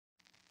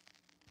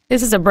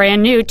This is a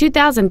brand new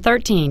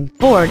 2013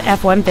 Ford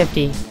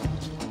F-150.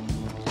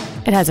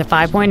 It has a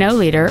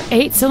 5.0-liter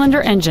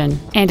 8-cylinder engine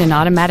and an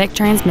automatic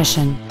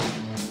transmission.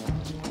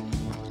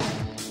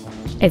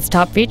 Its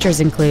top features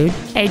include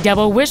a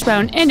double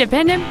wishbone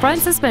independent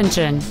front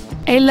suspension,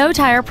 a low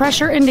tire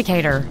pressure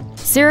indicator,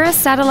 Sirius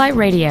satellite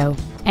radio,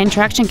 and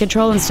traction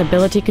control and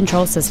stability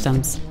control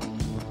systems.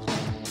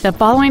 The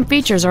following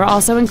features are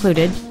also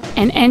included: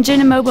 an engine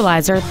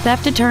immobilizer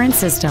theft deterrent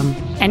system,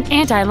 an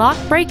anti-lock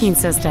braking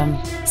system,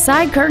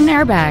 side curtain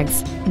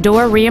airbags,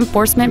 door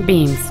reinforcement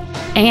beams,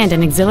 and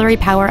an auxiliary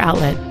power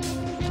outlet.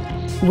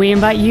 We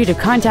invite you to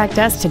contact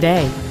us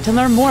today to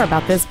learn more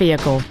about this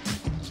vehicle.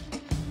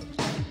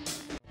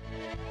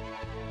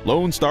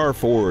 Lone Star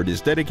Ford is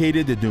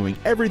dedicated to doing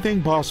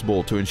everything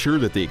possible to ensure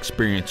that the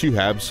experience you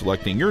have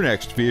selecting your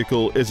next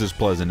vehicle is as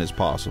pleasant as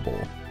possible.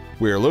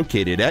 We are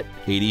located at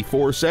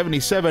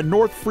 8477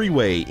 North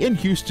Freeway in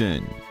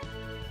Houston.